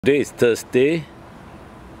Today is Thursday,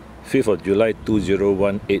 5th of July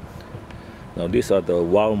 2018. Now these are the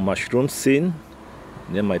wild mushrooms seen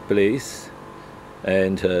near my place,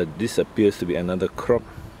 and this appears to be another crop,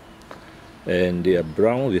 and they are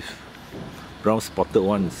brown with brown spotted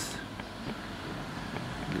ones.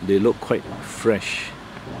 They look quite fresh,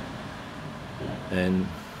 and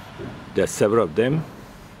there are several of them,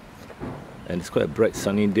 and it's quite a bright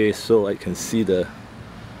sunny day, so I can see the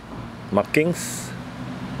markings.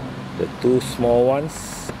 The two small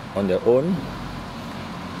ones on their own,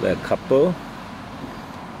 like a couple,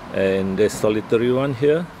 and there's solitary one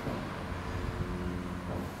here.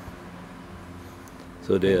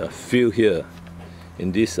 So there are a few here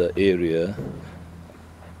in this area,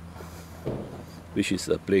 which is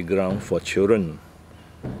a playground for children.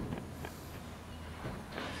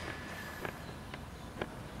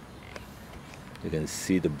 You can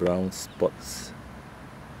see the brown spots,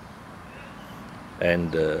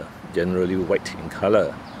 and generally white in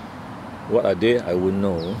color. What are they? I wouldn't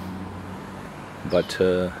know, but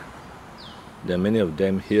there are many of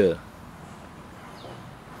them here.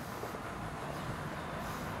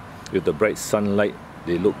 With the bright sunlight,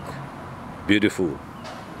 they look beautiful. You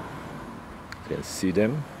can see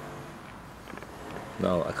them.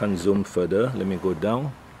 Now I can't zoom further. Let me go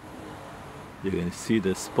down. You can see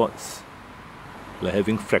the spots like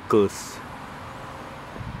having freckles.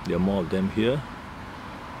 There are more of them here.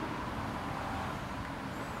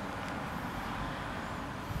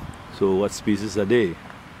 So what species are they?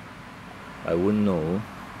 I wouldn't know.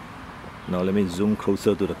 Now let me zoom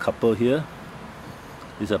closer to the couple here.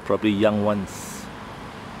 These are probably young ones,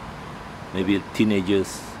 maybe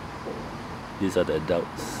teenagers. These are the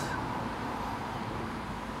adults.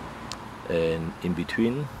 And in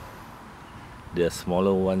between, there are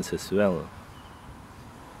smaller ones as well.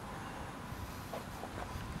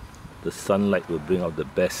 The sunlight will bring out the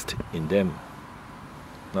best in them.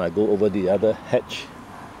 Now I go over the other hatch.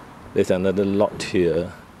 There's another lot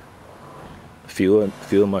here, fewer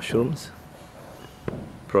mushrooms,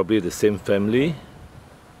 probably the same family,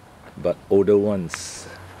 but older ones.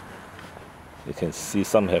 You can see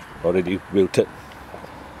some have already wilted.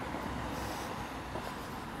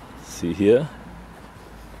 See here,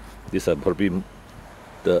 these are probably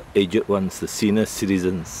the aged ones, the senior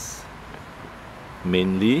citizens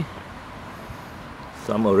mainly.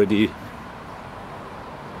 Some already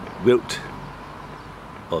wilt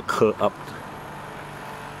or curl up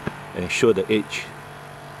and show the age.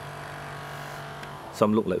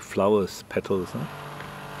 Some look like flowers, petals. Huh?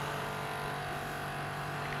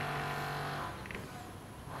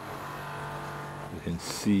 You can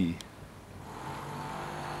see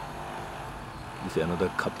there's another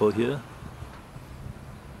couple here,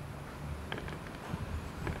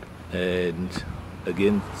 and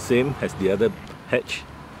again same as the other hatch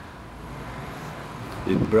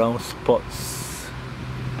with brown spots.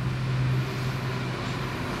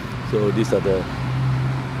 So these are the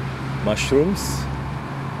mushrooms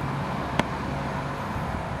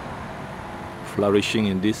flourishing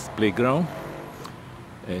in this playground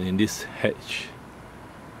and in this hatch.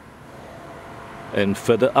 And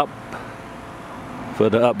further up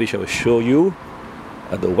which I will show you,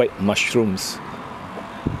 are the white mushrooms,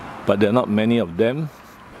 but there are not many of them.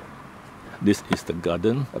 This is the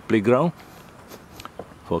garden, a playground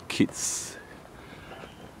for kids.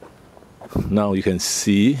 Now you can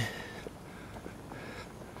see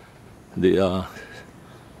they are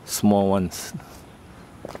small ones,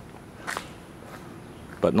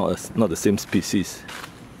 but not the same species.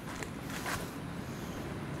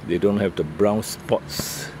 They don't have the brown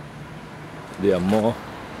spots. They are more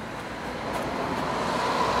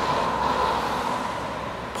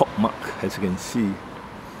pockmark, as you can see.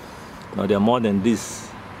 Now there are more than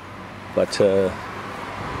this, but at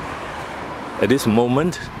this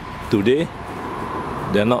moment, today,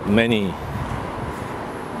 there are not many.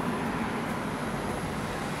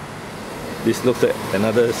 This looks like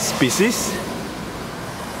another species.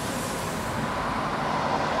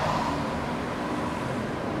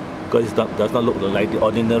 Because it does not look like the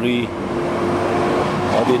ordinary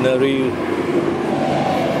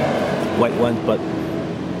white ones, but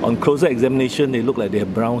on closer examination they look like they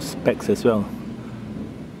have brown specks as well.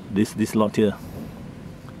 This lot here,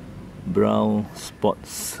 brown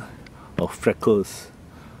spots or freckles,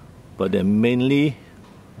 but they're mainly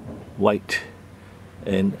white,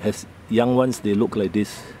 and as young ones they look like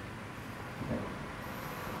this,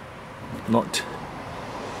 not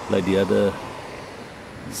like the other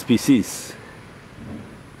species.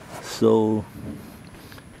 So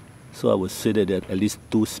I would say that there are at least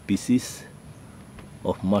two species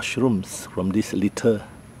of mushrooms from this litter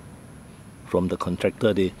from the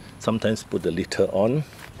contractor. They sometimes put the litter on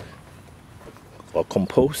or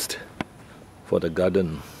compost for the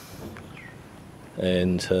garden.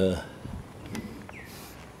 And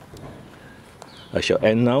I shall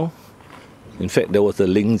end now. In fact, there was a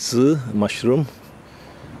lingzhi mushroom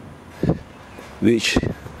which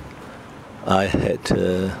I had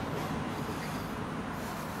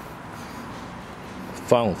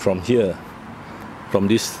found from here, from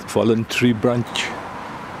this fallen tree branch.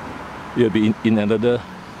 It will be in another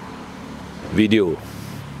video.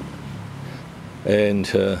 And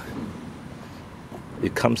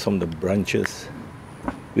it comes from the branches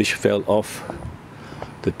which fell off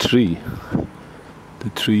the tree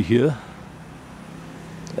here,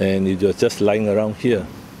 and it was just lying around here,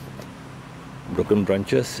 broken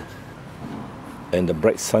branches, and the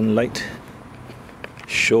bright sunlight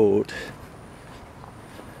showed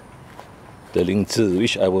the lingzhi,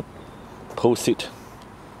 which I will post it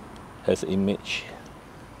as an image.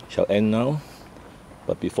 Shall end now,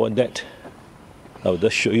 but before that I'll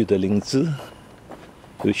just show you the lingzhi,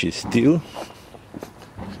 which is still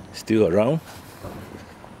around.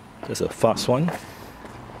 Just a fast one.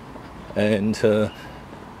 And there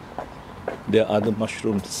are other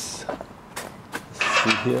mushrooms.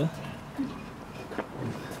 See here,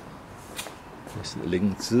 there's the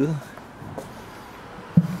lingzhi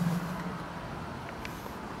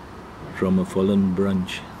from a fallen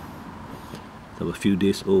branch. It's a few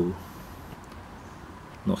days old,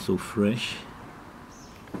 not so fresh.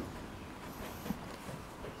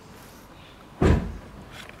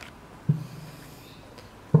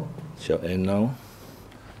 Shall end now.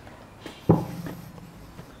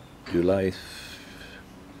 July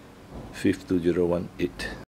 5th, 2018.